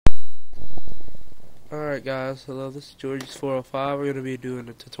Alright guys, hello, this is George's405. We're going to be doing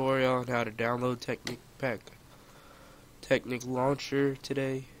a tutorial on how to download Technic Launcher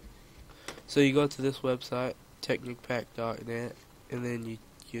today. So you go to this website, technicpack.net, and then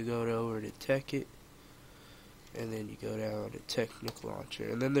you go over to Techit, and then you go down to Technic Launcher,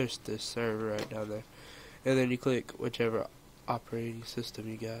 and then there's this server right down there, and then you click whichever operating system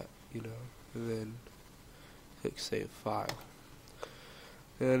you got, and then click Save File.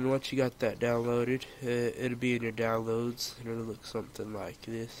 And once you got that downloaded, it'll be in your downloads, and it'll look something like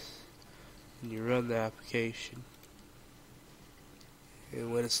this. And you run the application,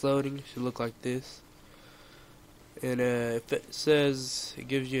 and when it's loading, it should look like this. And if it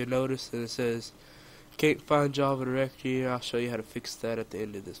gives you a notice and it says can't find Java directory, I'll show you how to fix that at the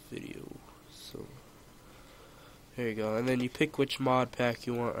end of this video. So there you go. And then you pick which mod pack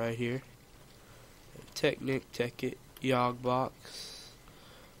you want right here. Technic, Techit, Yogbox,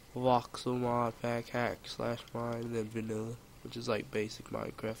 voxel mod pack, hack/mine, and then vanilla, which is like basic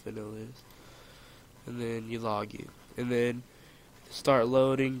Minecraft vanilla is. And then you log in, and then start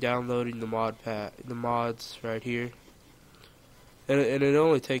downloading the mod pack, the mods right here. And it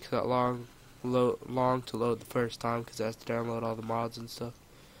only takes that long to load the first time because it has to download all the mods and stuff.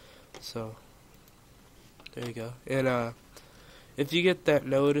 So there you go. And if you get that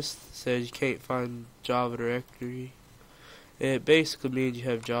notice that says you can't find Java directory, it basically means you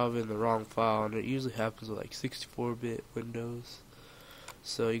have Java in the wrong file, and it usually happens with like 64-bit Windows.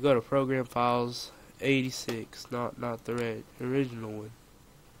 So you go to Program Files, 86, not the original one,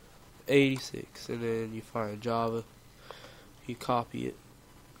 86, and then you find Java. You copy it,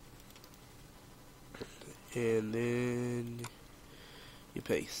 and then you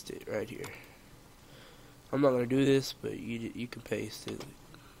paste it right here. I'm not gonna do this, but you can paste it.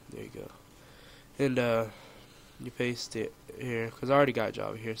 There you go. And you paste it here, because I already got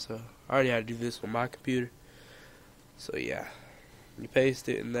Java here, so I already had to do this on my computer. So yeah, you paste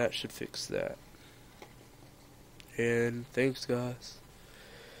it, and that should fix that. And thanks guys,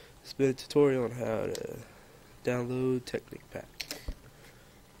 it's been a tutorial on how to download Technic Pack.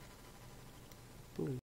 Boom.